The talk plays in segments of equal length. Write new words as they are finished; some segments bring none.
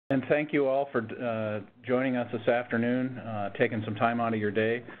And thank you all for joining us this afternoon, taking some time out of your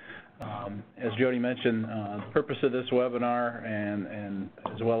day. As Jody mentioned, the purpose of this webinar and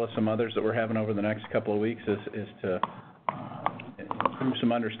as well as some others that we're having over the next couple of weeks is to improve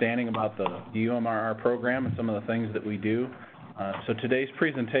some understanding about the UMRR program and some of the things that we do. So today's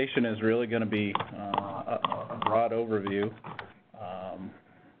presentation is really going to be a broad overview.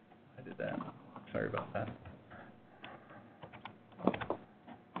 I did that. Sorry about that.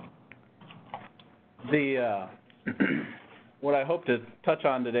 What I hope to touch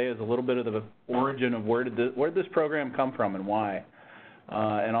on today is a little bit of the origin of where did this program come from and why,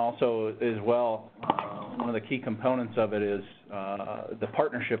 and also as well one of the key components of it is the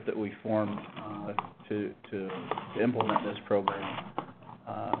partnership that we formed to implement this program,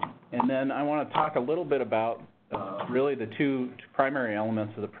 and then I want to talk a little bit about really the two primary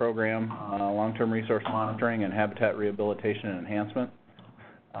elements of the program: long-term resource monitoring and habitat rehabilitation and enhancement.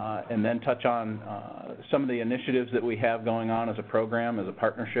 And then touch on some of the initiatives that we have going on as a program, as a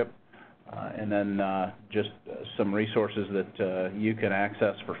partnership, and then just some resources that you can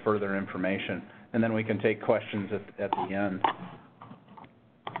access for further information. And then we can take questions at the end.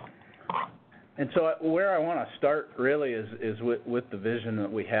 And so where I want to start really is with the vision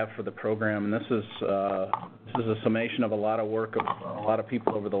that we have for the program. And this is a summation of a lot of work of a lot of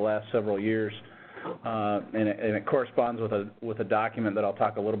people over the last several years. And it corresponds with a document that I'll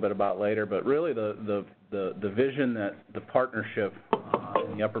talk a little bit about later. But really, the vision that the partnership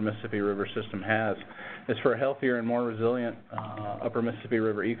in the Upper Mississippi River system has is for a healthier and more resilient Upper Mississippi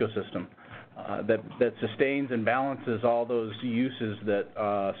River ecosystem that sustains and balances all those uses that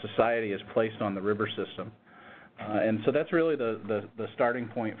society has placed on the river system. And so that's really the starting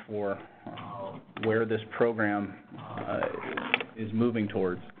point for where this program is moving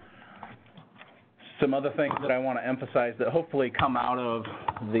towards. Some other things that I want to emphasize that hopefully come out of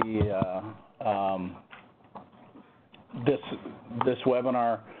the this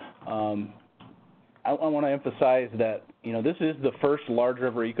webinar. I want to emphasize that this is the first large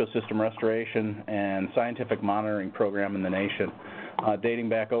river ecosystem restoration and scientific monitoring program in the nation, dating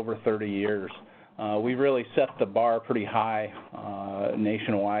back over 30 years. We really set the bar pretty high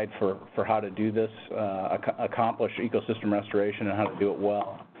nationwide for how to do this, accomplish ecosystem restoration and how to do it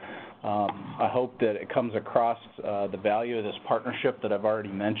well. I hope that it comes across the value of this partnership that I've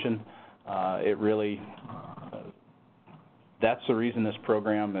already mentioned. It really, that's the reason this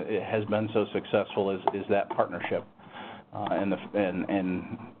program has been so successful is that partnership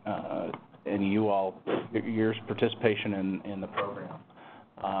and you all, your participation in the program.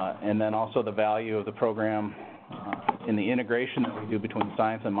 And then also the value of the program in the integration that we do between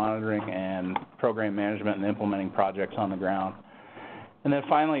science and monitoring and program management and implementing projects on the ground. And then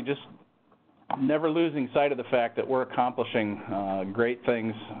finally, just never losing sight of the fact that we're accomplishing great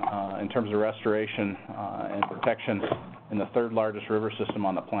things in terms of restoration and protection in the third largest river system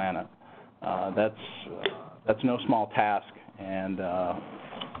on the planet. That's no small task, and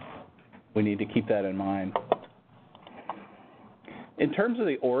we need to keep that in mind. In terms of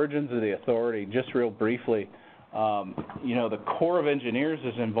the origins of the authority, just real briefly, the Corps of Engineers'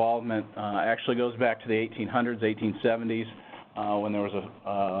 involvement actually goes back to the 1800s, 1870s. When there was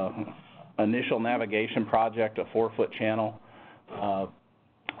an initial navigation project, a 4-foot channel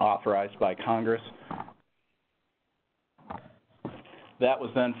authorized by Congress. That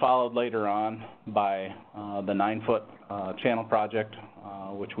was then followed later on by the 9-foot channel project,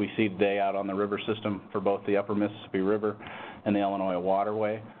 which we see today out on the river system for both the Upper Mississippi River and the Illinois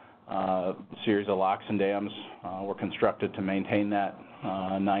Waterway. A series of locks and dams were constructed to maintain that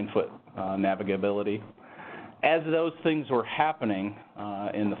 9-foot navigability. As those things were happening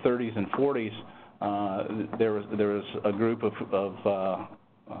in the 30s and 40s, there was a group of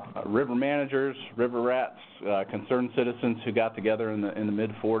river managers, river rats, concerned citizens who got together in the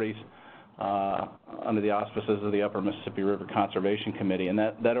mid-40s under the auspices of the Upper Mississippi River Conservation Committee, and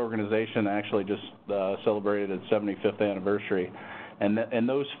that organization actually just celebrated its 75th anniversary. And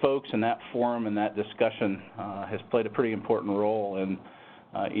those folks in that forum and that discussion has played a pretty important role in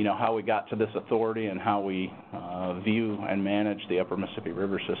how we got to this authority and how we view and manage the Upper Mississippi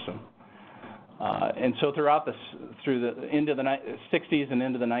River system. And so into the 60s and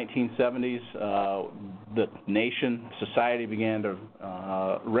into the 1970s, the nation, society began to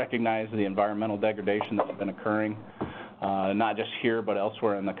recognize the environmental degradation that's been occurring, not just here but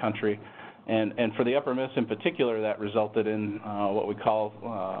elsewhere in the country. And for the Upper Miss in particular, that resulted in what we call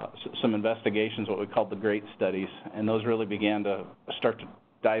some investigations, what we called the Great Studies, and those really began to start to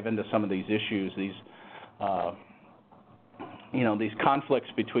dive into some of these issues, these conflicts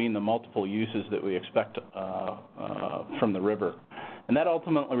between the multiple uses that we expect from the river. And that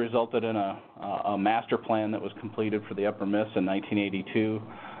ultimately resulted in a master plan that was completed for the Upper Miss in 1982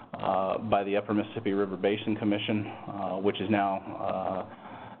 by the Upper Mississippi River Basin Commission, which is now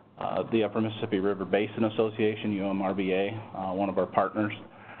the Upper Mississippi River Basin Association, UMRBA, one of our partners.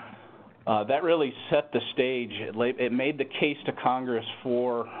 That really set the stage. It made the case to Congress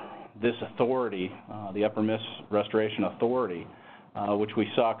for this authority, the Upper Miss Restoration Authority, which we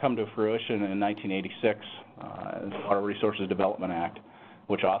saw come to fruition in 1986, the Water Resources Development Act,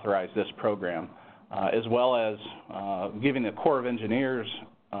 which authorized this program, as well as giving the Corps of Engineers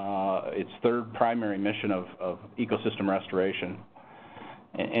its third primary mission of ecosystem restoration.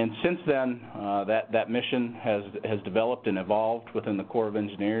 And since then, that mission has developed and evolved within the Corps of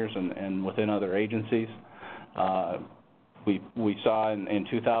Engineers and within other agencies. We saw in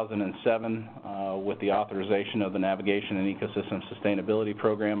 2007, with the authorization of the Navigation and Ecosystem Sustainability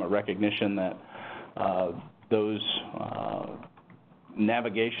Program, a recognition that those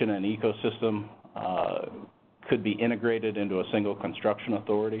navigation and ecosystem could be integrated into a single construction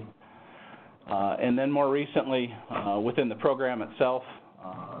authority. And then more recently, within the program itself,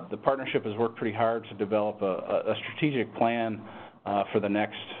 the partnership has worked pretty hard to develop a strategic plan for the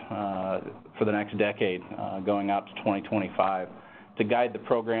next decade, going out to 2025, to guide the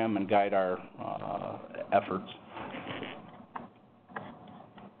program and guide our efforts.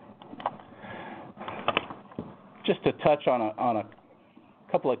 Just to touch on a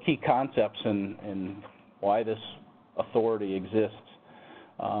couple of key concepts and why this authority exists.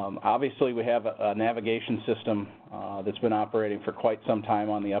 Obviously, we have a navigation system that's been operating for quite some time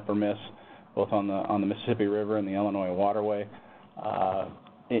on the Upper Miss, both on the Mississippi River and the Illinois Waterway.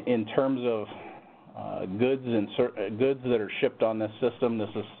 In terms of goods that are shipped on this system, this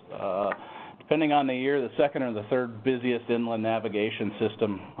is, depending on the year, the second or the third busiest inland navigation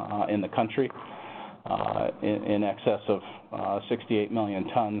system in the country, in excess of 68 million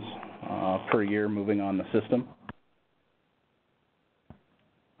tons per year moving on the system.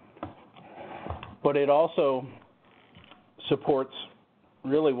 But it also supports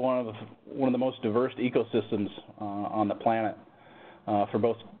really one of the most diverse ecosystems on the planet for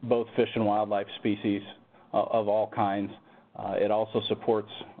both fish and wildlife species of all kinds. It also supports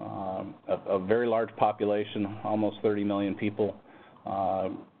a very large population, almost 30 million people,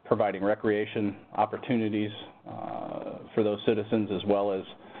 providing recreation opportunities for those citizens, as well as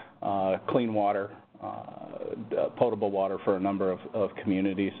clean water, potable water for a number of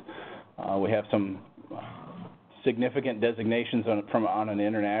communities. We have some significant designations on an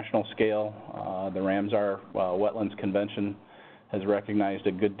international scale. The Ramsar Wetlands Convention has recognized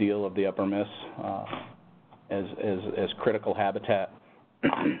a good deal of the Upper Miss as critical habitat.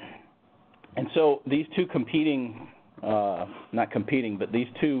 And so these two these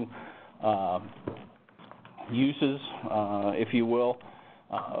two uses, if you will,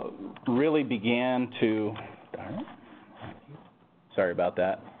 really began to, sorry about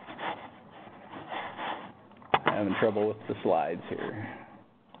that. Having trouble with the slides here.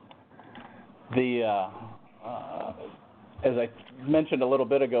 As I mentioned a little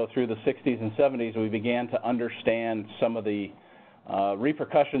bit ago, through the 60s and 70s, we began to understand some of the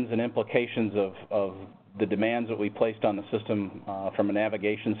repercussions and implications of the demands that we placed on the system from a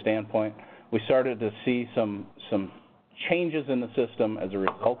navigation standpoint. We started to see some changes in the system as a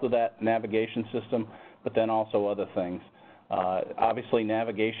result of that navigation system, but then also other things. Obviously,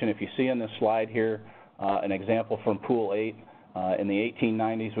 navigation, if you see on this slide here, an example from Pool 8, in the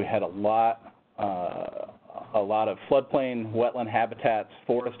 1890s, we had a lot of floodplain, wetland habitats,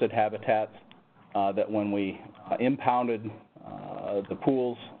 forested habitats that when we impounded the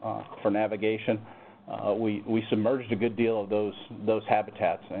pools for navigation, we submerged a good deal of those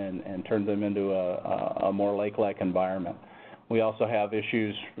habitats and turned them into a more lake-like environment. We also have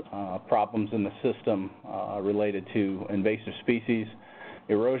issues, problems in the system related to invasive species,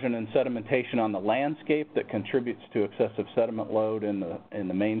 erosion and sedimentation on the landscape that contributes to excessive sediment load in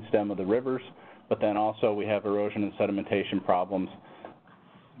the main stem of the rivers, but then also we have erosion and sedimentation problems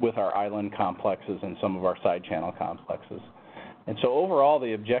with our island complexes and some of our side channel complexes. And so overall,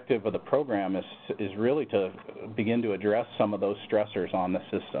 the objective of the program is really to begin to address some of those stressors on the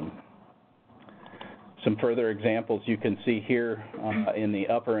system. Some further examples you can see here in the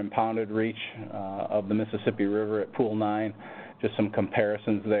upper impounded reach of the Mississippi River at Pool 9. Just some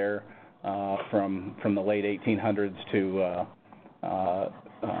comparisons there from the late 1800s to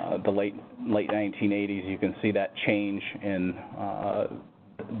the late 1980s. You can see that change in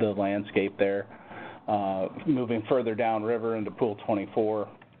the landscape there. Moving further downriver into Pool 24,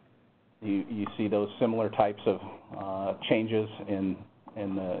 you see those similar types of changes in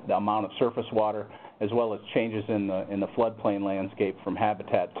the amount of surface water as well as changes in the floodplain landscape from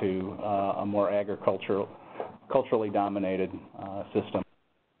habitat to a more culturally dominated system.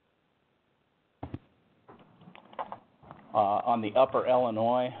 On the upper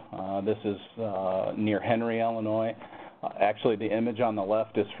Illinois, this is near Henry, Illinois. Actually, the image on the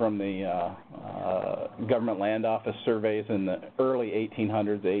left is from the Government Land Office surveys in the early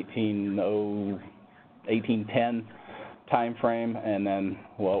 1800s, 1810 time frame, and then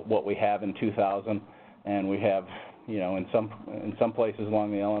what we have in 2000. And we have, you know, in some places along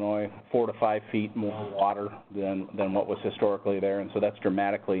the Illinois, 4 to 5 feet more water than what was historically there, and so that's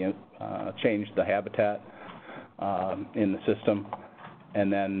dramatically changed the habitat in the system.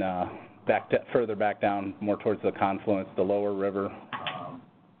 And then further back down, more towards the confluence, the lower river,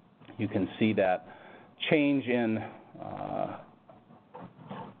 you can see that change in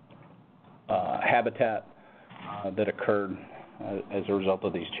habitat that occurred as a result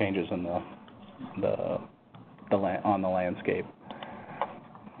of these changes in on the landscape.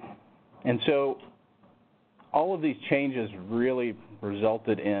 And so all of these changes really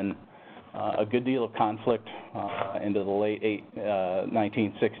resulted in a good deal of conflict into the late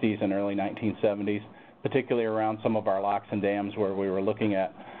 1960s and early 1970s, particularly around some of our locks and dams where we were looking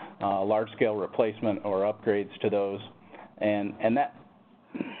at large-scale replacement or upgrades to those. And that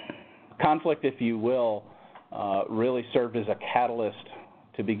conflict, if you will, really served as a catalyst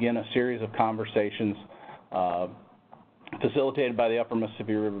to begin a series of conversations facilitated by the Upper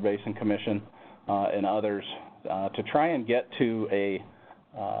Mississippi River Basin Commission and others to try and get to a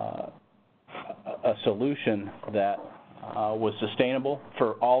solution that was sustainable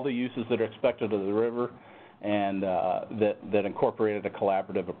for all the uses that are expected of the river, and that incorporated a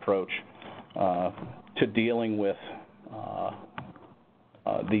collaborative approach to dealing with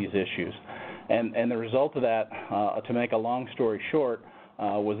these issues. And the result of that, to make a long story short,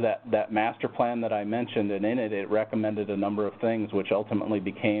 was that master plan that I mentioned, and in it recommended a number of things which ultimately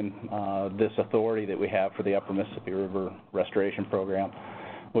became this authority that we have for the Upper Mississippi River Restoration Program,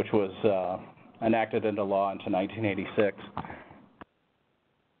 which was enacted into law into 1986.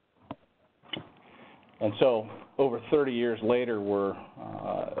 And so over 30 years later, we're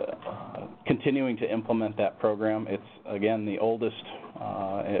continuing to implement that program. It's, again, the oldest,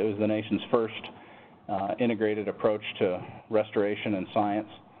 it was the nation's first integrated approach to restoration and science.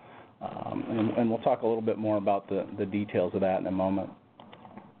 And we'll talk a little bit more about the details of that in a moment.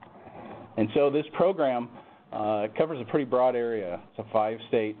 And so this program covers a pretty broad area. It's a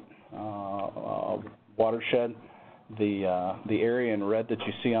 5-state watershed. The area in red that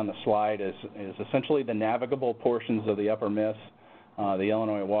you see on the slide is essentially the navigable portions of the Upper Miss, the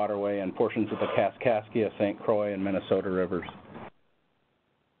Illinois Waterway, and portions of the Kaskaskia, St. Croix, and Minnesota rivers.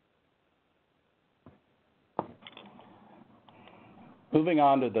 Moving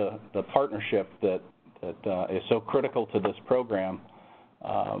on to the partnership that is so critical to this program,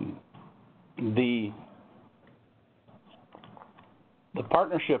 the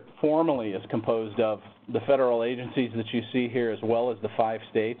partnership formally is composed of the federal agencies that you see here, as well as the 5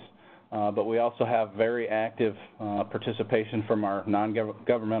 states, but we also have very active participation from our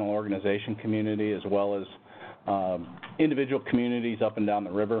non-governmental organization community, as well as individual communities up and down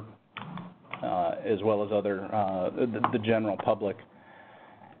the river, as well as other the general public.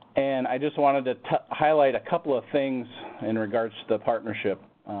 And I just wanted to highlight a couple of things in regards to the partnership.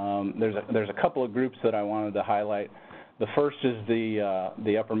 There's a couple of groups that I wanted to highlight. The first is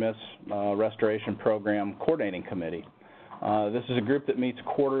the Upper Miss Restoration Program Coordinating Committee. This is a group that meets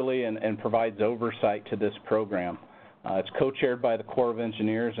quarterly and provides oversight to this program. It's co-chaired by the Corps of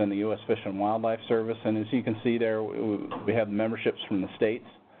Engineers and the U.S. Fish and Wildlife Service, and as you can see there, we have memberships from the states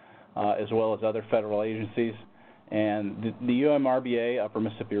as well as other federal agencies. And the UMRBA, Upper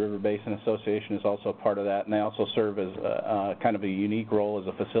Mississippi River Basin Association, is also part of that, and they also serve as kind of a unique role as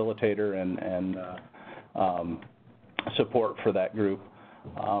a facilitator and support for that group.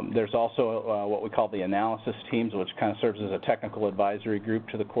 There's also what we call the analysis teams, which kind of serves as a technical advisory group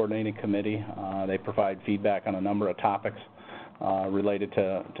to the coordinating committee. They provide feedback on a number of topics related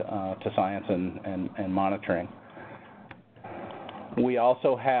to science and monitoring. We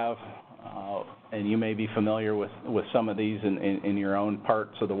also have, and you may be familiar with some of these in your own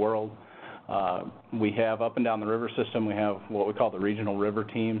parts of the world, we have up and down the river system, we have what we call the regional river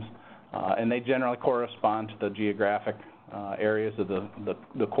teams, and they generally correspond to the geographic areas of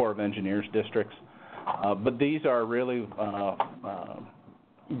the Corps of Engineers districts. But these are really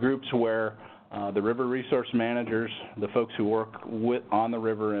groups where the river resource managers, the folks who work on the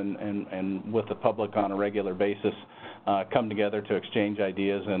river and with the public on a regular basis, come together to exchange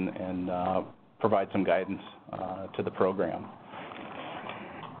ideas and provide some guidance to the program.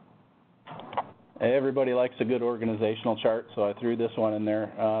 Everybody likes a good organizational chart, so I threw this one in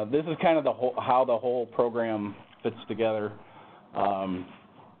there. This is kind of how the whole program fits together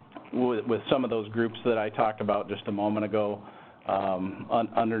with some of those groups that I talked about just a moment ago.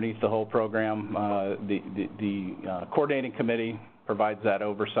 Underneath the whole program, the coordinating committee provides that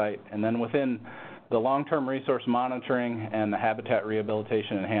oversight, and then within the long-term resource monitoring and the habitat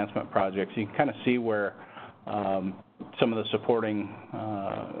rehabilitation enhancement projects, you can kind of see where some of the supporting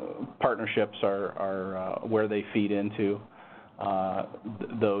partnerships are where they feed into.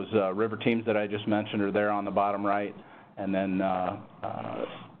 Those river teams that I just mentioned are there on the bottom right, and then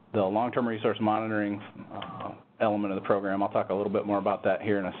the long-term resource monitoring element of the program, I'll talk a little bit more about that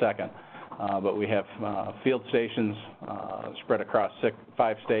here in a second. But we have field stations spread across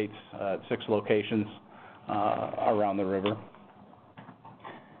 5 states, 6 locations around the river.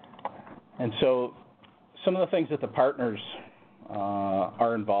 And so some of the things that the partners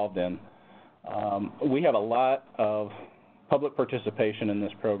are involved in, we have a lot of public participation in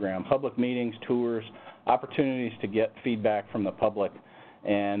this program, public meetings, tours, opportunities to get feedback from the public.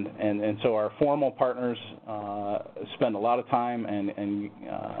 And so our formal partners spend a lot of time and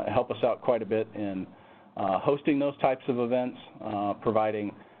help us out quite a bit in hosting those types of events,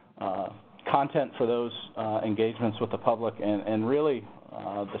 providing content for those engagements with the public, and really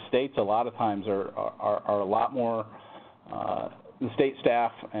the states a lot of times are a lot more, the state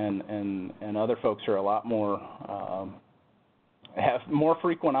staff and other folks are a lot more, have more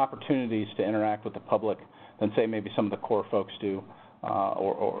frequent opportunities to interact with the public than say maybe some of the core folks do.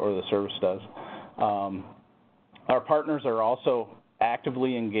 Or the service does. Our partners are also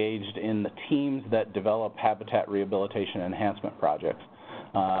actively engaged in the teams that develop habitat rehabilitation enhancement projects.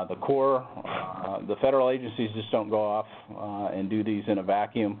 The Corps, the federal agencies just don't go off and do these in a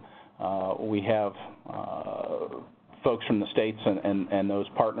vacuum. We have folks from the states and those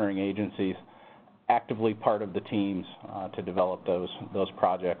partnering agencies actively part of the teams to develop those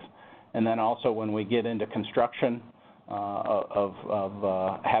projects. And then also when we get into construction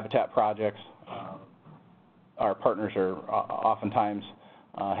of habitat projects, our partners are oftentimes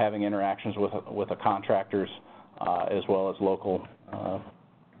having interactions with the contractors as well as local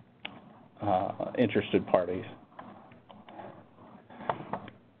interested parties. I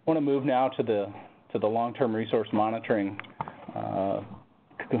want to move now to the long-term resource monitoring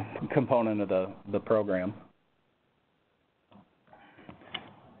component of the program.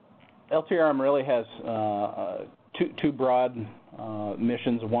 LTRM really has two broad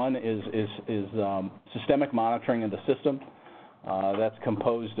missions. One is systemic monitoring of the system. That's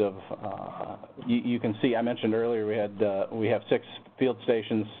composed of, you can see, I mentioned earlier we have 6 field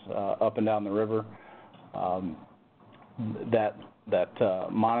stations up and down the river. That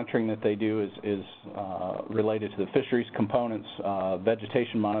monitoring that they do is related to the fisheries components,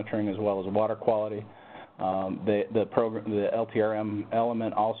 vegetation monitoring, as well as water quality. The LTRM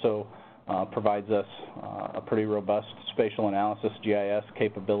element also provides us a pretty robust spatial analysis GIS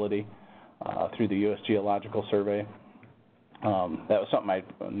capability through the U.S. Geological Survey. That was something I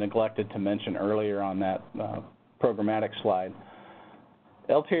neglected to mention earlier on that programmatic slide.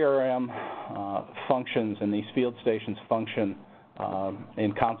 LTRM functions, and these field stations function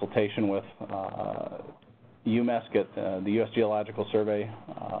in consultation with UMESC, the U.S. Geological Survey,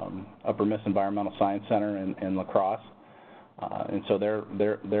 Upper Miss Environmental Science Center in La Crosse. And so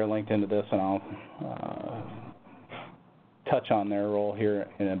they're linked into this, and I'll touch on their role here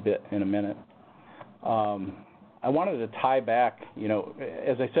in a minute. I wanted to tie back,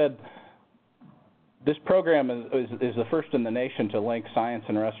 as I said, this program is the first in the nation to link science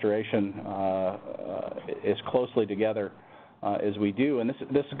and restoration as closely together as we do, and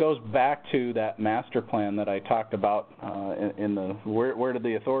this goes back to that master plan that I talked about in the where did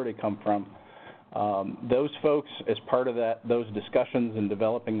the authority come from. Those folks, as part of those discussions in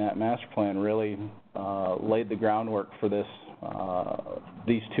developing that master plan, really laid the groundwork for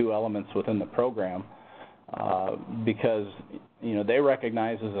these 2 elements within the program, because they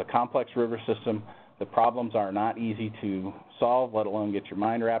recognize as a complex river system, the problems are not easy to solve, let alone get your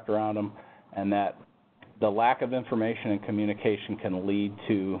mind wrapped around them, and that the lack of information and communication can lead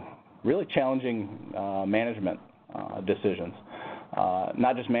to really challenging management decisions.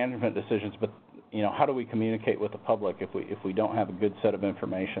 Not just management decisions, but how do we communicate with the public if we don't have a good set of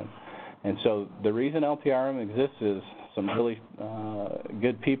information? And so the reason LTRM exists is some really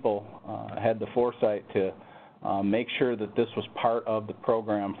good people had the foresight to make sure that this was part of the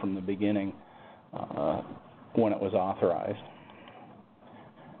program from the beginning when it was authorized.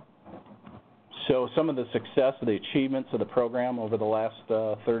 So some of the success, the achievements of the program over the last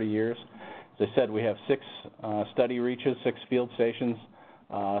 30 years, as I said, we have 6 study reaches, 6 field stations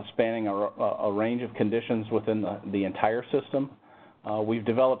spanning a range of conditions within the entire system. We've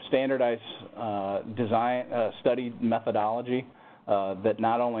developed standardized design study methodology that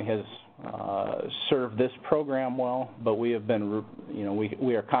not only has served this program well, but we have been,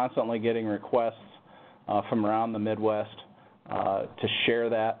 we are constantly getting requests from around the Midwest to share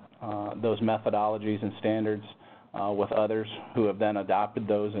those methodologies and standards with others who have then adopted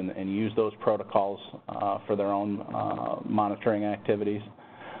those and used those protocols for their own monitoring activities.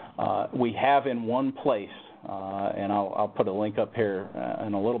 We have in one place, and I'll put a link up here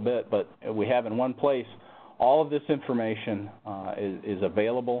in a little bit, but we have in one place all of this information is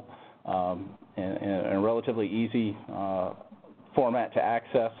available in a relatively easy format to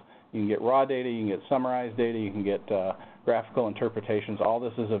access. You can get raw data, you can get summarized data, you can get graphical interpretations. All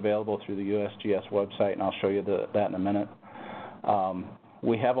this is available through the USGS website, and I'll show you that in a minute.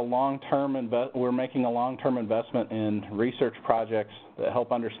 We have we're making a long-term investment in research projects that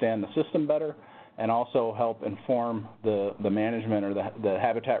help understand the system better and also help inform the management or the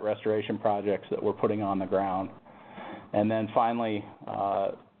habitat restoration projects that we're putting on the ground. And then finally,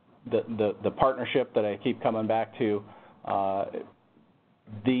 the partnership that I keep coming back to,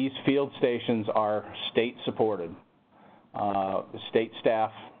 these field stations are state supported. State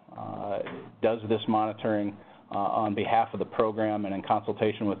staff does this monitoring on behalf of the program and in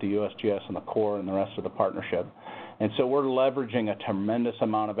consultation with the USGS and the Corps and the rest of the partnership. And so we're leveraging a tremendous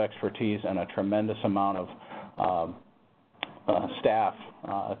amount of expertise and a tremendous amount of staff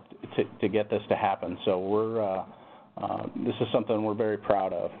to get this to happen. So this is something we're very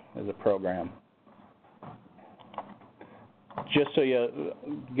proud of as a program. Just so you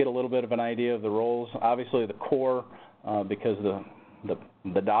get a little bit of an idea of the roles, obviously the Corps, because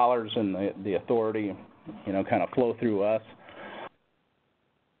the dollars and the authority, kind of flow through us.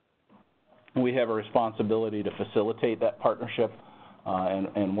 We have a responsibility to facilitate that partnership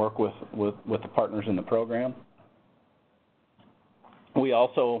and work with the partners in the program. We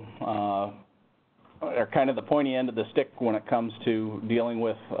also are kind of the pointy end of the stick when it comes to dealing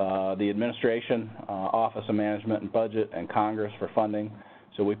with the administration, Office of Management and Budget, and Congress for funding.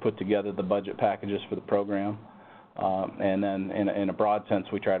 So we put together the budget packages for the program. And then in a broad sense,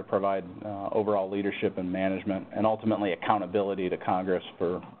 we try to provide overall leadership and management and ultimately accountability to Congress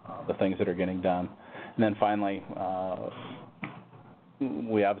for the things that are getting done. And then finally,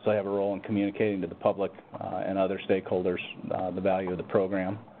 we obviously have a role in communicating to the public and other stakeholders the value of the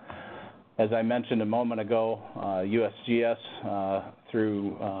program. As I mentioned a moment ago, USGS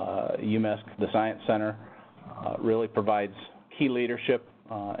through UMESC, the Science Center, really provides key leadership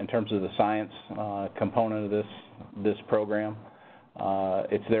in terms of the science component of this program.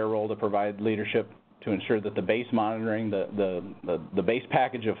 It's their role to provide leadership to ensure that the base monitoring, the base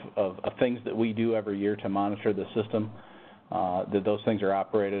package of things that we do every year to monitor the system, that those things are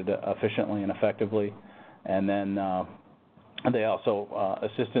operated efficiently and effectively. And then they also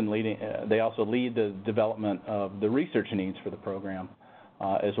assist in leading. They also lead the development of the research needs for the program,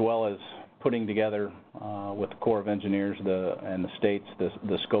 as well as putting together with the Corps of Engineers and the states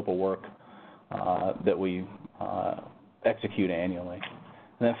the scope of work that we execute annually.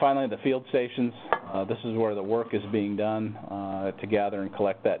 And then finally, the field stations. This is where the work is being done to gather and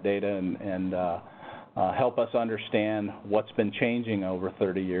collect that data and help us understand what's been changing over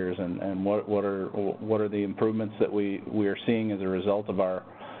 30 years and what are the improvements that we are seeing as a result of our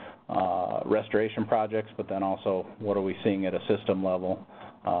restoration projects, but then also what are we seeing at a system level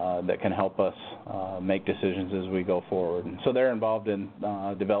that can help us make decisions as we go forward. And so they're involved in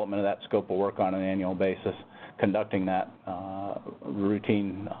development of that scope of work on an annual basis, conducting that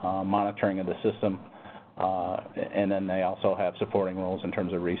routine monitoring of the system, and then they also have supporting roles in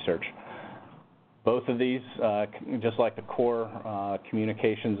terms of research. Both of these, just like the Corps,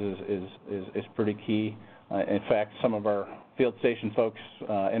 communications is pretty key. In fact, some of our field station folks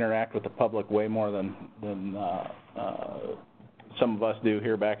interact with the public way more than some of us do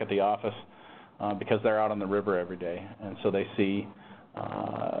here back at the office because they're out on the river every day, and so they see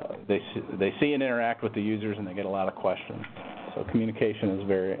and interact with the users, and they get a lot of questions. So communication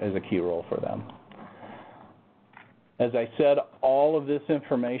is a key role for them. As I said, all of this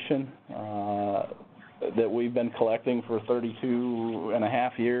information that we've been collecting for 32 and a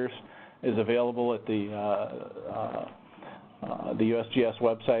half years is available at the USGS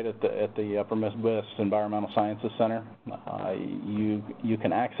website at the Upper Midwest Environmental Sciences Center. You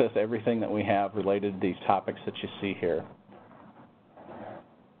can access everything that we have related to these topics that you see here.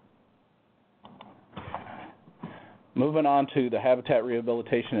 Moving on to the habitat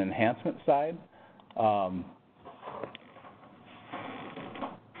rehabilitation enhancement side.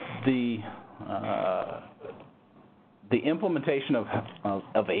 The implementation of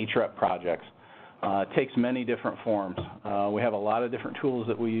HREP projects takes many different forms. We have a lot of different tools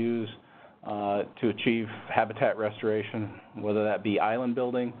that we use to achieve habitat restoration, whether that be island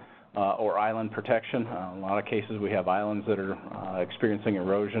building or island protection. In a lot of cases we have islands that are experiencing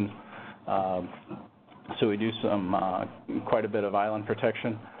erosion, so we do quite a bit of island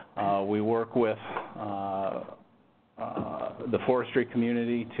protection. We work with the forestry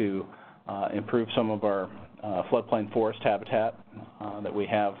community to improve some of our floodplain forest habitat that we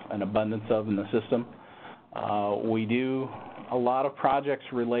have an abundance of in the system. We do a lot of projects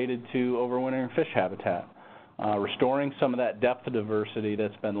related to overwintering fish habitat, restoring some of that depth of diversity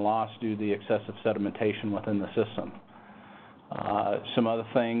that's been lost due to the excessive sedimentation within the system. Some other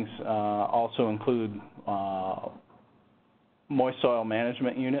things also include moist soil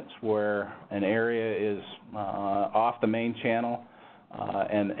management units, where an area is off the main channel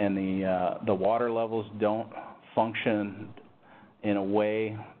and the water levels don't function in a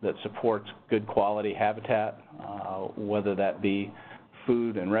way that supports good quality habitat, whether that be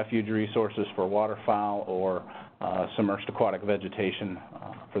food and refuge resources for waterfowl or submerged aquatic vegetation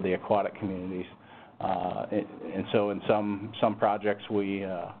for the aquatic communities. And so in some projects we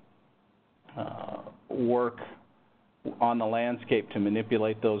work on the landscape to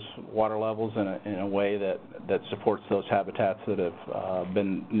manipulate those water levels in a way that supports those habitats that have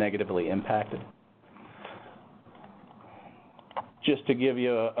been negatively impacted. Just to give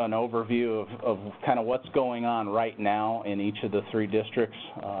you an overview of kind of what's going on right now in each of the 3 districts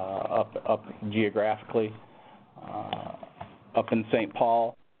up geographically. Up in St.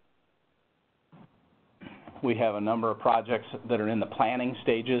 Paul, we have a number of projects that are in the planning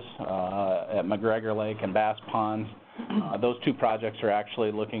stages at McGregor Lake and Bass Ponds. Those 2 projects are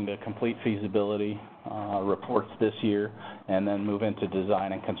actually looking to complete feasibility reports this year and then move into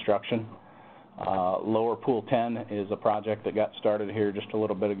design and construction. Lower Pool 10 is a project that got started here just a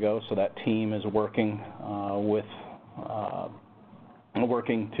little bit ago, so that team is working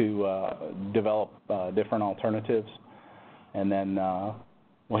to develop different alternatives. And then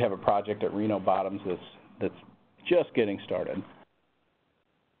we have a project at Reno Bottoms that's just getting started.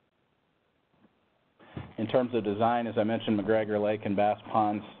 In terms of design, as I mentioned, McGregor Lake and Bass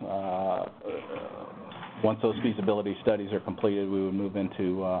Ponds, once those feasibility studies are completed, we would move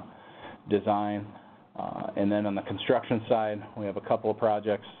into design. And then on the construction side, we have a couple of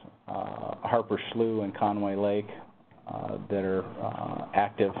projects, Harper Slough and Conway Lake, that are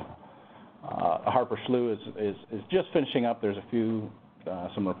active. Harper Slough is just finishing up. There's a few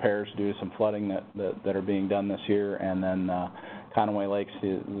some repairs due to some flooding that are being done this year, and then Conway Lake's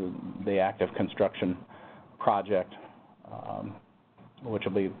the active construction project, which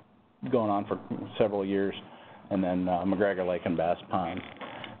will be going on for several years, and then McGregor Lake and Bass Pond.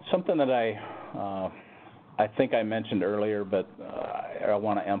 Something that I think I mentioned earlier, but I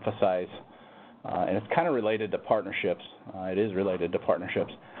want to emphasize, and it's kind of related to partnerships. It is related to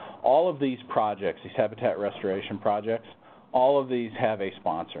partnerships. All of these projects, these habitat restoration projects, all of these have a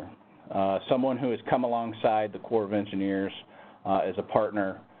sponsor, someone who has come alongside the Corps of Engineers as a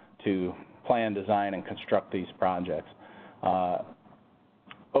partner to plan, design, and construct these projects.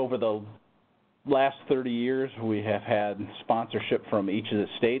 Over the last 30 years, we have had sponsorship from each of the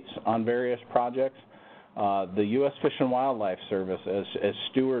states on various projects. The U.S. Fish and Wildlife Service, as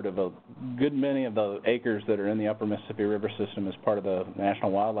steward of a good many of the acres that are in the upper Mississippi River system as part of the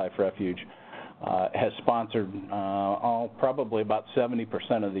National Wildlife Refuge, has sponsored probably about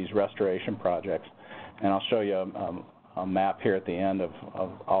 70% of these restoration projects. And I'll show you a map here at the end of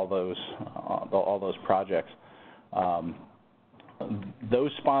all those projects.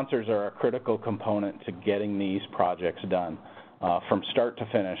 Those sponsors are a critical component to getting these projects done, from start to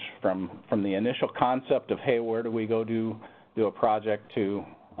finish, from the initial concept of, hey, where do we go do a project, to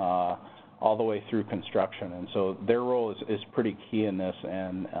all the way through construction. And so their role is pretty key in this,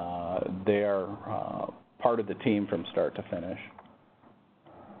 and they are part of the team from start to finish.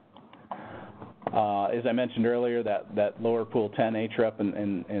 As I mentioned earlier, that Lower Pool 10 HREP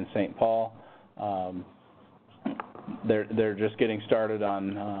in St. Paul, they're just getting started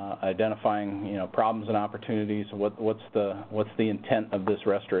on identifying, problems and opportunities. What's the intent of this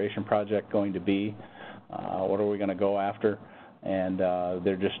restoration project going to be? What are we going to go after? And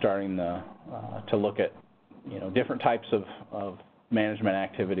they're just starting to look at different types of management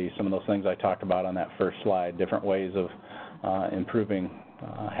activities. Some of those things I talked about on that first slide, different ways of improving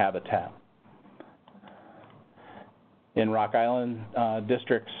habitat. In Rock Island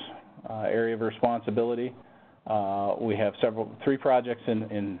District's area of responsibility, we have three projects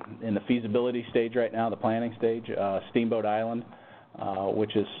in the feasibility stage right now, the planning stage. Steamboat Island,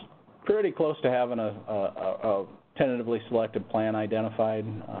 which is pretty close to having a tentatively selected plan identified.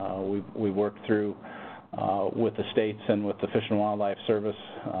 We worked through with the states and with the Fish and Wildlife Service,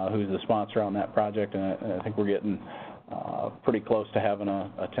 who's the sponsor on that project, and I think we're getting pretty close to having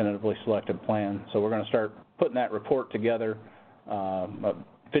a tentatively selected plan. So we're going to start putting that report together,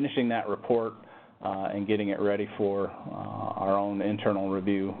 finishing that report, and getting it ready for our own internal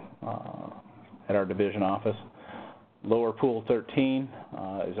review at our division office. Lower Pool 13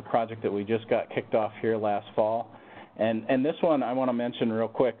 is a project that we just got kicked off here last fall. And this one I want to mention real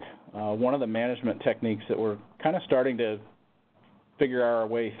quick. One of the management techniques that we're kind of starting to figure our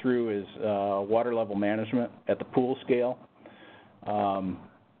way through is water level management at the pool scale.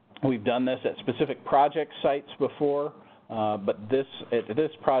 We've done this at specific project sites before, but at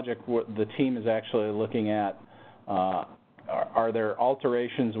this project, the team is actually looking at are there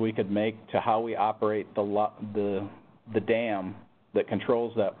alterations we could make to how we operate the dam that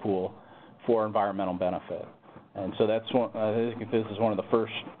controls that pool for environmental benefit. And so that's one. I think this is one of the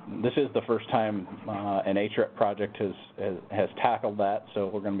first. This is the first time an HREP project has tackled that. So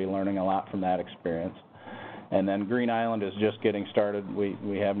we're going to be learning a lot from that experience. And then Green Island is just getting started.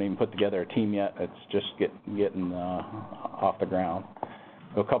 We haven't even put together a team yet. It's just getting off the ground.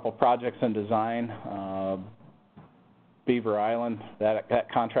 So a couple projects in design. Beaver Island. That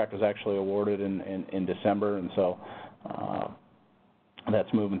contract was actually awarded in December, and so that's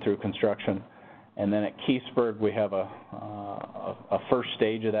moving through construction. And then at Keithsburg, we have a first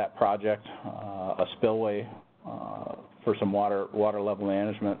stage of that project, a spillway for some water level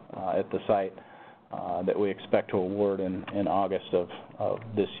management at the site that we expect to award in August of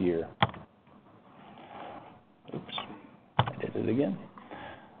this year. Oops, I did it again.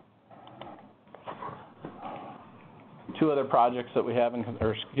 Three other projects that we have in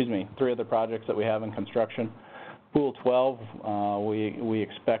construction. Pool 12, we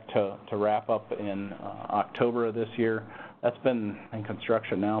expect to wrap up in October of this year. That's been in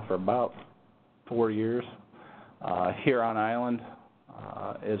construction now for about 4 years. Huron Island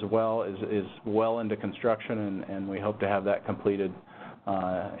as well is well into construction, and we hope to have that completed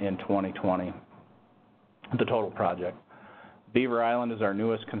in 2020, the total project. Beaver Island is our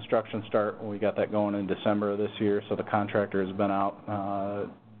newest construction start. We got that going in December of this year, so the contractor has been out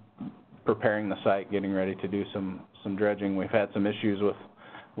preparing the site, getting ready to do some dredging. We've had some issues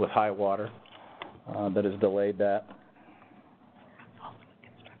with high water that has delayed that.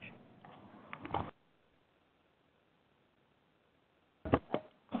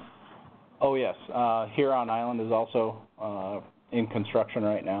 Oh yes, Huron Island is also in construction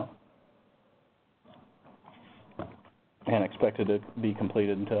right now and expected to be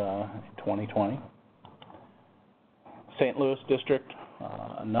completed in 2020. St. Louis District,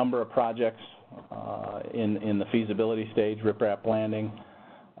 a number of projects in the feasibility stage, riprap landing.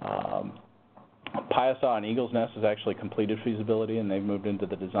 Piasaw and Eagles Nest has actually completed feasibility, and they've moved into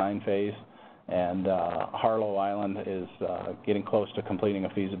the design phase. And Harlow Island is getting close to completing a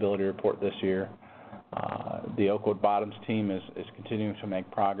feasibility report this year. The Oakwood Bottoms team is continuing to make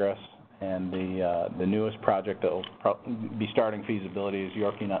progress, and the newest project that will be starting feasibility is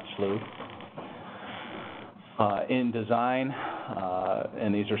Yorkie Nut Slough. In design,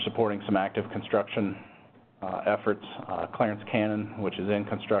 and these are supporting some active construction efforts. Clarence Cannon, which is in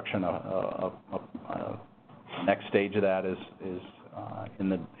construction, next stage of that is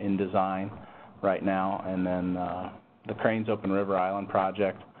in design right now, and then the Cranes Open River Island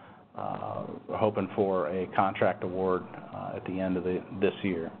project, we're hoping for a contract award at the end of this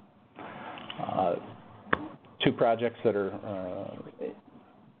year. Two projects that are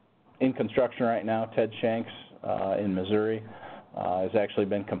in construction right now. Ted Shanks in Missouri has actually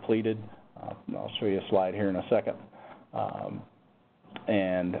been completed. I'll show you a slide here in a second.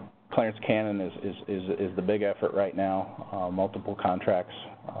 And Clarence Cannon is the big effort right now. Multiple contracts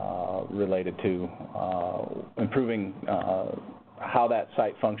related to improving how that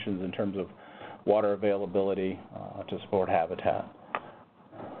site functions in terms of water availability to support habitat.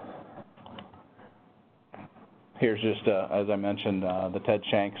 Here's just, as I mentioned, the Ted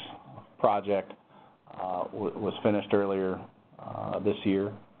Shanks project was finished earlier this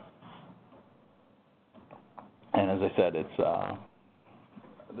year. And as I said, it's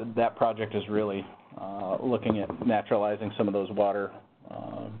that project is really looking at naturalizing some of those water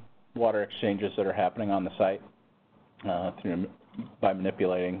exchanges that are happening on the site by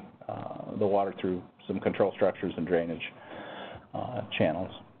manipulating the water through some control structures and drainage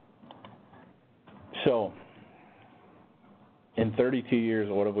channels. So, in 32 years,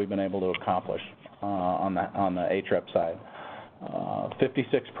 what have we been able to accomplish on the HREP side?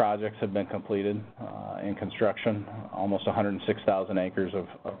 56 projects have been completed in construction, almost 106,000 acres of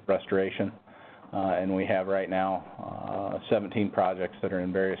restoration. and we have right now 17 projects that are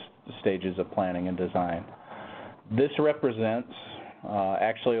in various stages of planning and design. This represents,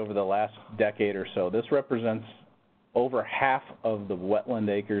 actually over the last decade or so, this represents over half of the wetland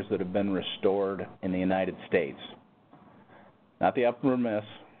acres that have been restored in the United States. Not the upper Miss,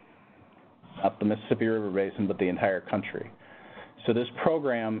 not the Mississippi River Basin, but the entire country. So this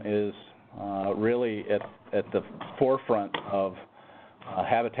program is really at the forefront of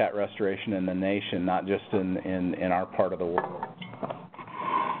habitat restoration in the nation, not just in our part of the world.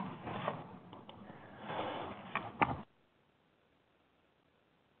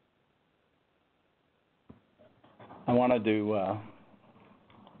 I wanted to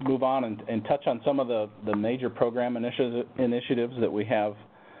move on and touch on some of the major program initiatives that we have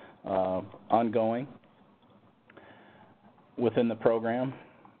ongoing within the program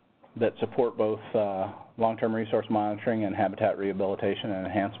that support both long-term resource monitoring and habitat rehabilitation and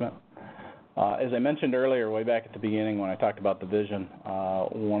enhancement. As I mentioned earlier, way back at the beginning when I talked about the vision,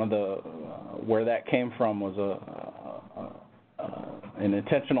 where that came from was an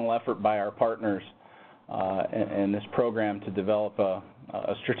intentional effort by our partners in this program to develop a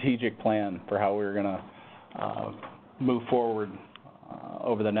strategic plan for how we were going to move forward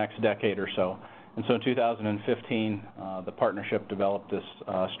over the next decade or so. And so in 2015, the partnership developed this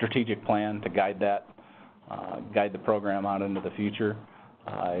strategic plan to guide the program out into the future.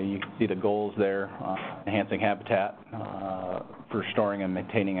 You can see the goals there: enhancing habitat for restoring and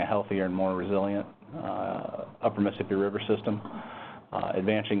maintaining a healthier and more resilient upper Mississippi River system,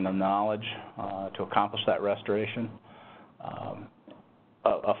 advancing the knowledge to accomplish that restoration,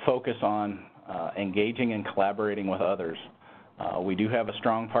 a focus on engaging and collaborating with others. We do have a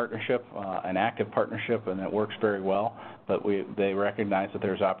strong partnership, an active partnership, and it works very well, but they recognize that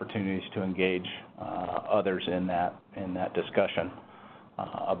there's opportunities to engage others in that discussion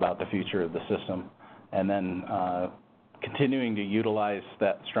about the future of the system, and then continuing to utilize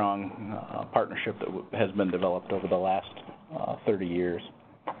that strong partnership that has been developed over the last 30 years.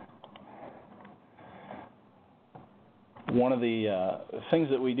 One of the things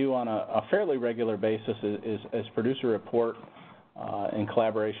that we do on a fairly regular basis is produce a report in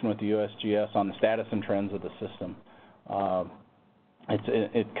collaboration with the USGS on the status and trends of the system.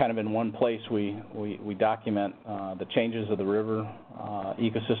 It's kind of in one place we document the changes of the river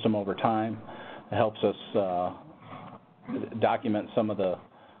ecosystem over time. It helps us document some of the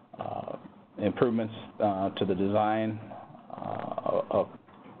improvements to the design of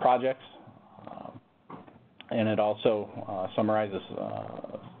projects, and it also summarizes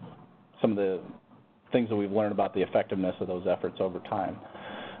some of the things that we've learned about the effectiveness of those efforts over time.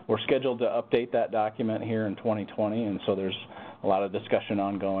 We're scheduled to update that document here in 2020, and so there's a lot of discussion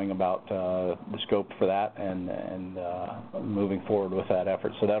ongoing about the scope for that and moving forward with that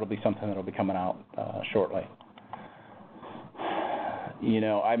effort. So that'll be something that'll be coming out shortly. You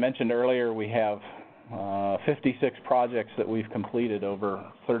know, I mentioned earlier we have 56 projects that we've completed over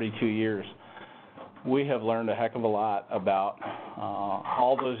 32 years. We have learned a heck of a lot about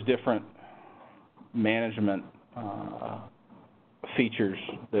all those different management features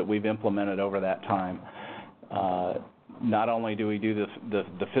that we've implemented over that time. Not only do we do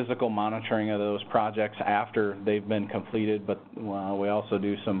the physical monitoring of those projects after they've been completed, but we also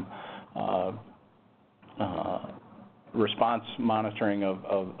do some response monitoring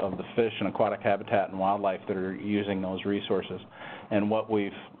of the fish and aquatic habitat and wildlife that are using those resources. And what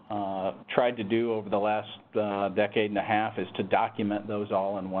we've tried to do over the last decade and a half is to document those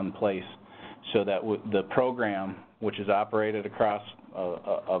all in one place, so that the program, which is operated across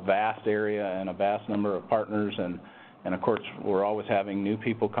a vast area and a vast number of partners, and of course we're always having new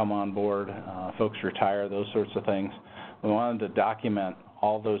people come on board, folks retire, those sorts of things. We wanted to document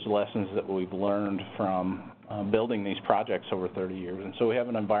all those lessons that we've learned from building these projects over 30 years. And so we have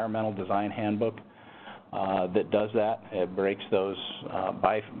an environmental design handbook that does that. It breaks those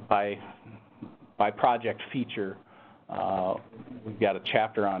by project feature. We've got a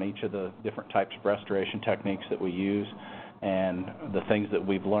chapter on each of the different types of restoration techniques that we use and the things that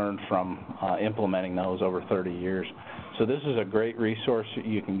we've learned from implementing those over 30 years. So this is a great resource.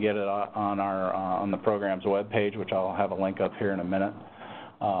 You can get it on the program's webpage, which I'll have a link up here in a minute.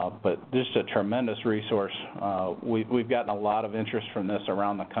 But just a tremendous resource. We've gotten a lot of interest from this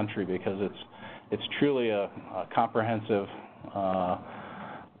around the country because it's truly a comprehensive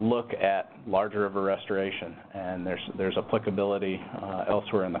look at large river restoration, and there's applicability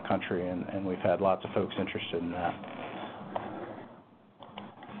elsewhere in the country, and we've had lots of folks interested in that.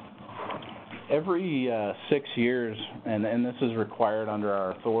 Every 6 years, and this is required under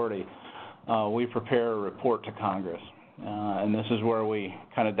our authority, we prepare a report to Congress, and this is where we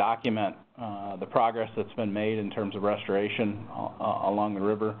kind of document the progress that's been made in terms of restoration along the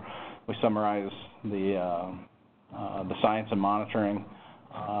river. We summarize the science and monitoring,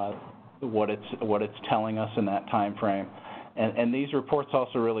 what it's telling us in that time frame. And these reports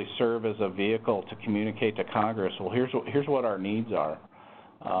also really serve as a vehicle to communicate to Congress, well, here's what our needs are.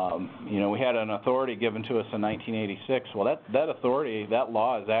 You know, we had an authority given to us in 1986. Well, that authority, that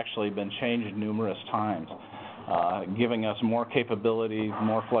law has actually been changed numerous times, giving us more capability,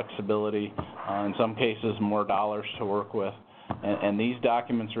 more flexibility, in some cases more dollars to work with. And these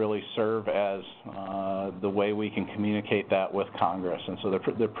documents really serve as the way we can communicate that with Congress, and so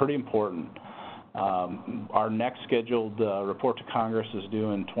they're pretty important. Our next scheduled report to Congress is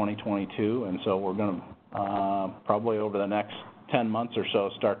due in 2022, and so we're going to probably over the next 10 months or so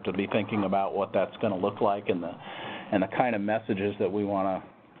start to be thinking about what that's going to look like and the kind of messages that we want to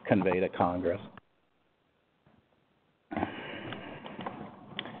convey to Congress.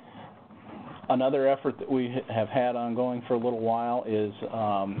 Another effort that we have had ongoing for a little while is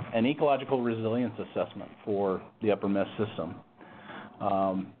an ecological resilience assessment for the Upper Miss system.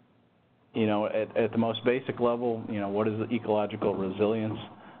 You know, at the most basic level, you know, what is the ecological resilience?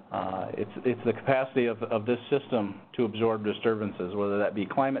 It's the capacity of this system to absorb disturbances, whether that be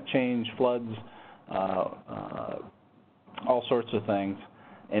climate change, floods, all sorts of things.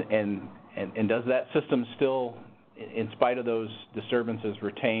 And does that system still, in spite of those disturbances,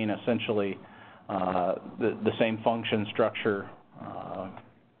 retain essentially the same function, structure,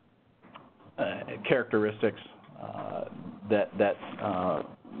 characteristics that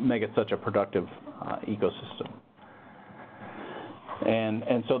make it such a productive ecosystem?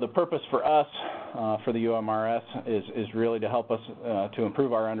 And so the purpose for us, for the UMRS, is really to help us to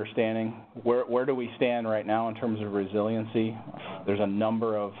improve our understanding. Where do we stand right now in terms of resiliency? There's a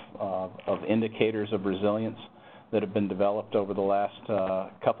number of indicators of resilience that have been developed over the last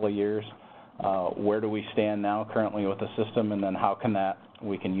couple of years. Where do we stand now currently with the system, and then how can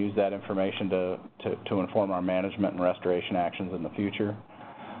we can use that information to inform our management and restoration actions in the future?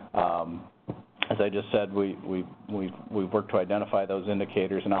 As I just said, we've worked to identify those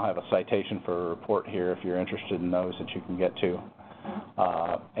indicators, and I'll have a citation for a report here if you're interested in those that you can get to.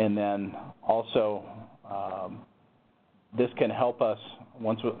 And then also, this can help us,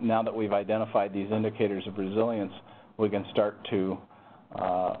 now that we've identified these indicators of resilience, we can start to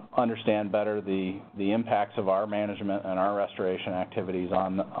understand better the impacts of our management and our restoration activities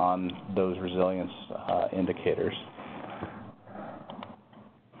on those resilience indicators.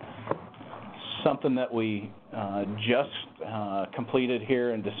 Something that we just completed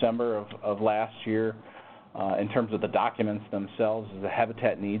here in December of last year in terms of the documents themselves is the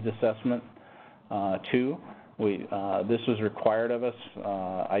Habitat Needs Assessment 2. This was required of us,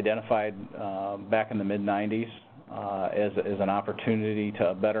 identified back in the mid-90s as an opportunity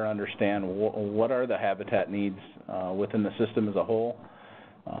to better understand what are the habitat needs within the system as a whole.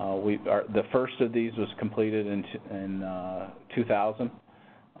 The first of these was completed in 2000.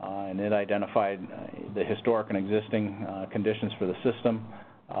 And it identified the historic and existing conditions for the system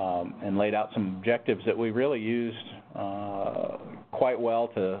and laid out some objectives that we really used quite well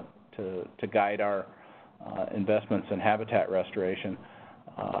to guide our investments in habitat restoration.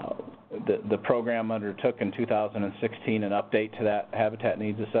 The program undertook in 2016 an update to that Habitat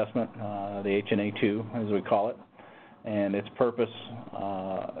Needs Assessment, the HNA2 as we call it, and its purpose,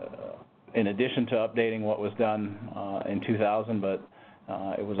 in addition to updating what was done in 2000, but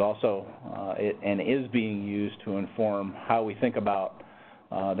it was also, and is being used to inform how we think about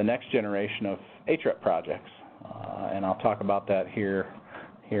the next generation of HREP projects. And I'll talk about that here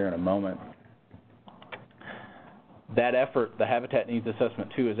in a moment. That effort, the Habitat Needs Assessment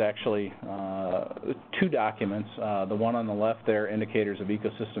 2, is actually two documents. The one on the left there, Indicators of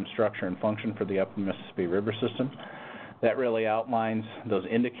Ecosystem Structure and Function for the Upper Mississippi River System. That really outlines those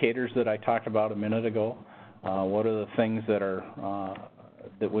indicators that I talked about a minute ago. What are the things that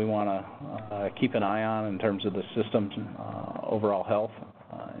we want to keep an eye on in terms of the system's overall health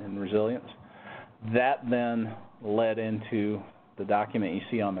and resilience? That then led into the document you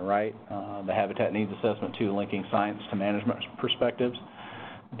see on the right, the Habitat Needs Assessment 2, Linking Science to Management Perspectives.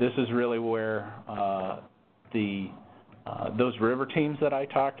 This is really where those river teams that I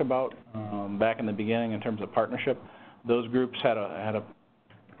talked about back in the beginning in terms of partnership, those groups had a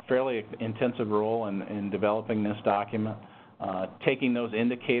fairly intensive role in developing this document, taking those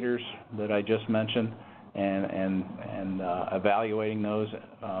indicators that I just mentioned and evaluating those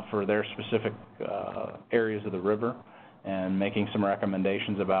for their specific areas of the river and making some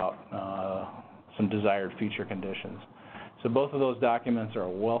recommendations about some desired future conditions. So both of those documents are a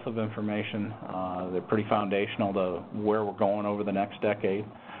wealth of information. They're pretty foundational to where we're going over the next decade.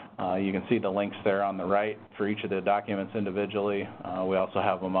 You can see the links there on the right for each of the documents individually. We also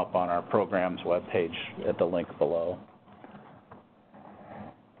have them up on our programs webpage at the link below.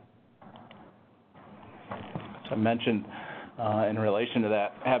 As I mentioned, in relation to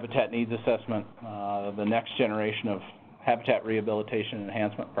that habitat needs assessment, the next generation of habitat rehabilitation and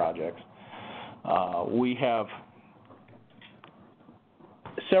enhancement projects. We have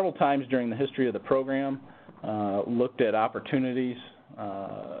several times during the history of the program looked at opportunities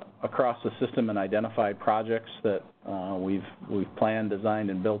across the system and identified projects that we've planned, designed,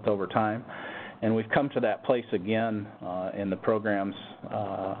 and built over time. And we've come to that place again in the program's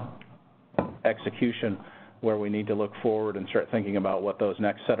execution, where we need to look forward and start thinking about what those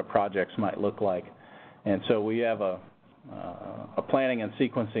next set of projects might look like. And so we have a planning and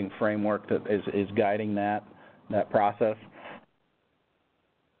sequencing framework that is guiding that process,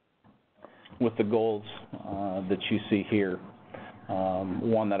 with the goals that you see here.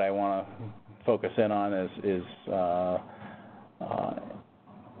 One that I want to focus in on is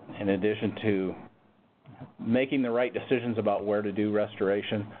in addition to making the right decisions about where to do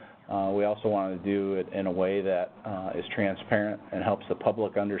restoration, we also want to do it in a way that is transparent and helps the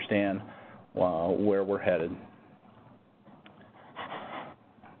public understand where we're headed.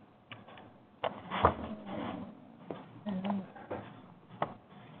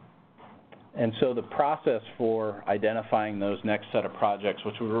 And so the process for identifying those next set of projects,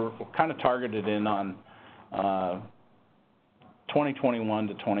 which we were kind of targeted in on 2021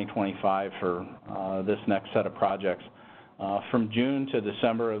 to 2025 for this next set of projects. From June to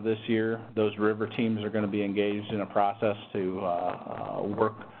December of this year, those river teams are going to be engaged in a process to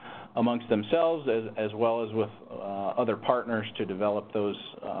work amongst themselves as well as with other partners to develop those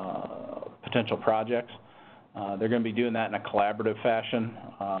potential projects. They're going to be doing that in a collaborative fashion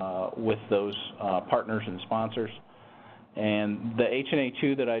with those partners and sponsors. And the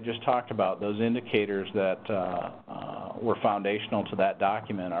HNA2 that I just talked about, those indicators that were foundational to that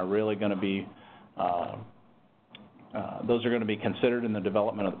document, are really going to be those are going to be considered in the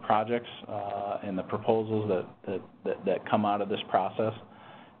development of the projects and the proposals that come out of this process.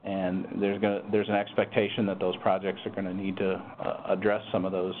 And there's an expectation that those projects are going to need to address some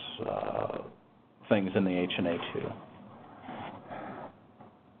of those things in the HNA2.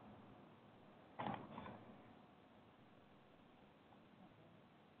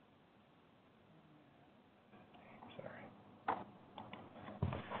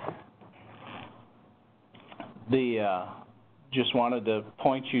 Just wanted to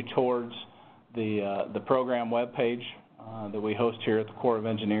point you towards the program webpage that we host here at the Corps of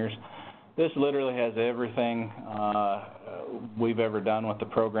Engineers. This literally has everything we've ever done with the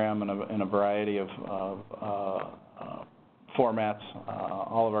program in a variety of formats.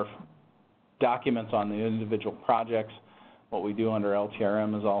 All of our documents on the individual projects, what we do under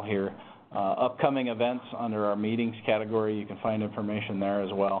LTRM is all here. Upcoming events under our meetings category, you can find information there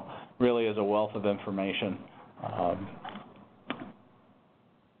as well. Really is a wealth of information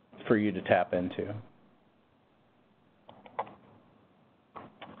for you to tap into.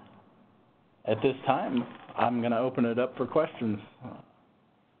 At this time, I'm going to open it up for questions.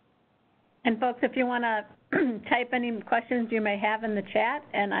 And folks, if you want to type any questions you may have in the chat,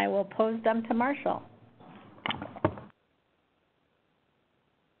 and I will pose them to Marshall.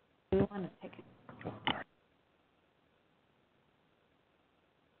 Do you want to take it?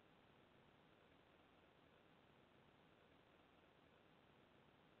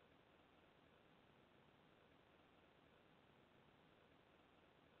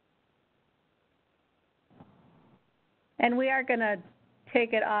 And we are going to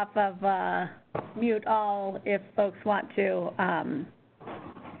take it off of mute all if folks want to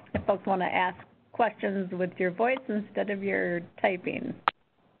ask questions with your voice instead of your typing.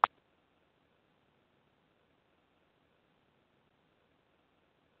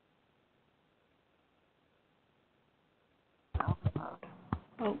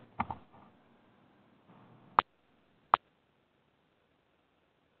 Oh.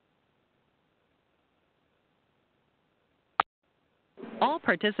 All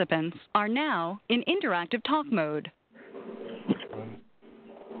participants are now in interactive talk mode.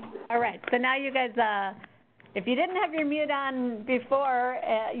 All right, so now you guys, if you didn't have your mute on before,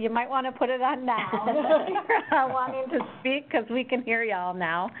 you might want to put it on now if you're wanting to speak, because we can hear y'all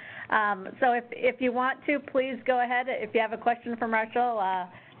now. So if you want to, please go ahead. If you have a question for Marshall,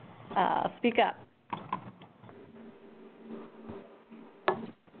 speak up.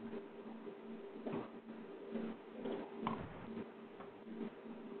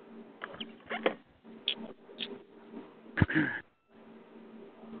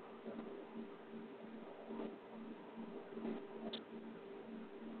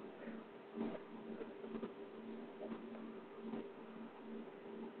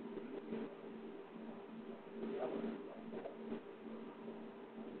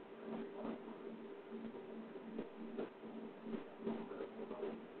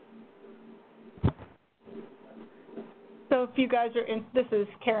 you guys are this is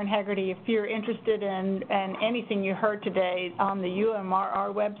Karen Haggerty. If you're interested in anything you heard today, on the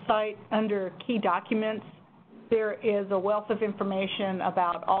UMRR website, under key documents, there is a wealth of information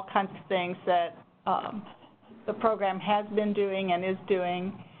about all kinds of things that the program has been doing and is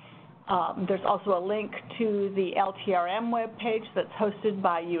doing. There's also a link to the LTRM webpage that's hosted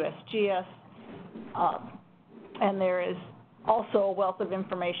by USGS, and there is also a wealth of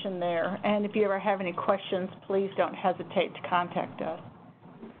information there. And if you ever have any questions, please don't hesitate to contact us.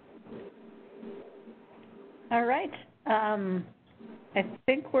 All right. I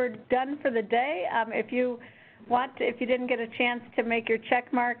think we're done for the day. If you didn't get a chance to make your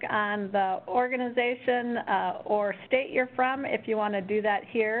check mark on the organization or state you're from, if you want to do that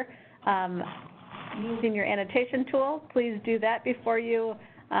here using your annotation tool, please do that before you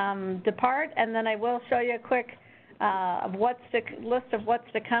depart. And then I will show you a quick list of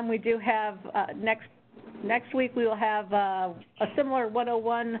what's to come. We do have next week we will have a similar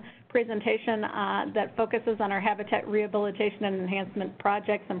 101 presentation that focuses on our habitat rehabilitation and enhancement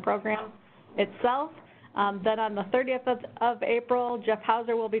projects and programs itself. Then on the 30th of April, Jeff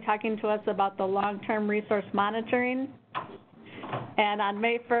Hauser will be talking to us about the long-term resource monitoring. And on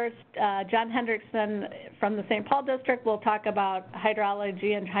May 1st, John Hendrickson from the St. Paul District will talk about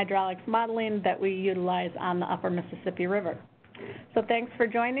hydrology and hydraulics modeling that we utilize on the upper Mississippi River. So thanks for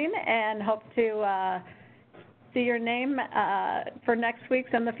joining, and hope to see your name for next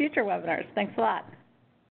week's and the future webinars. Thanks a lot.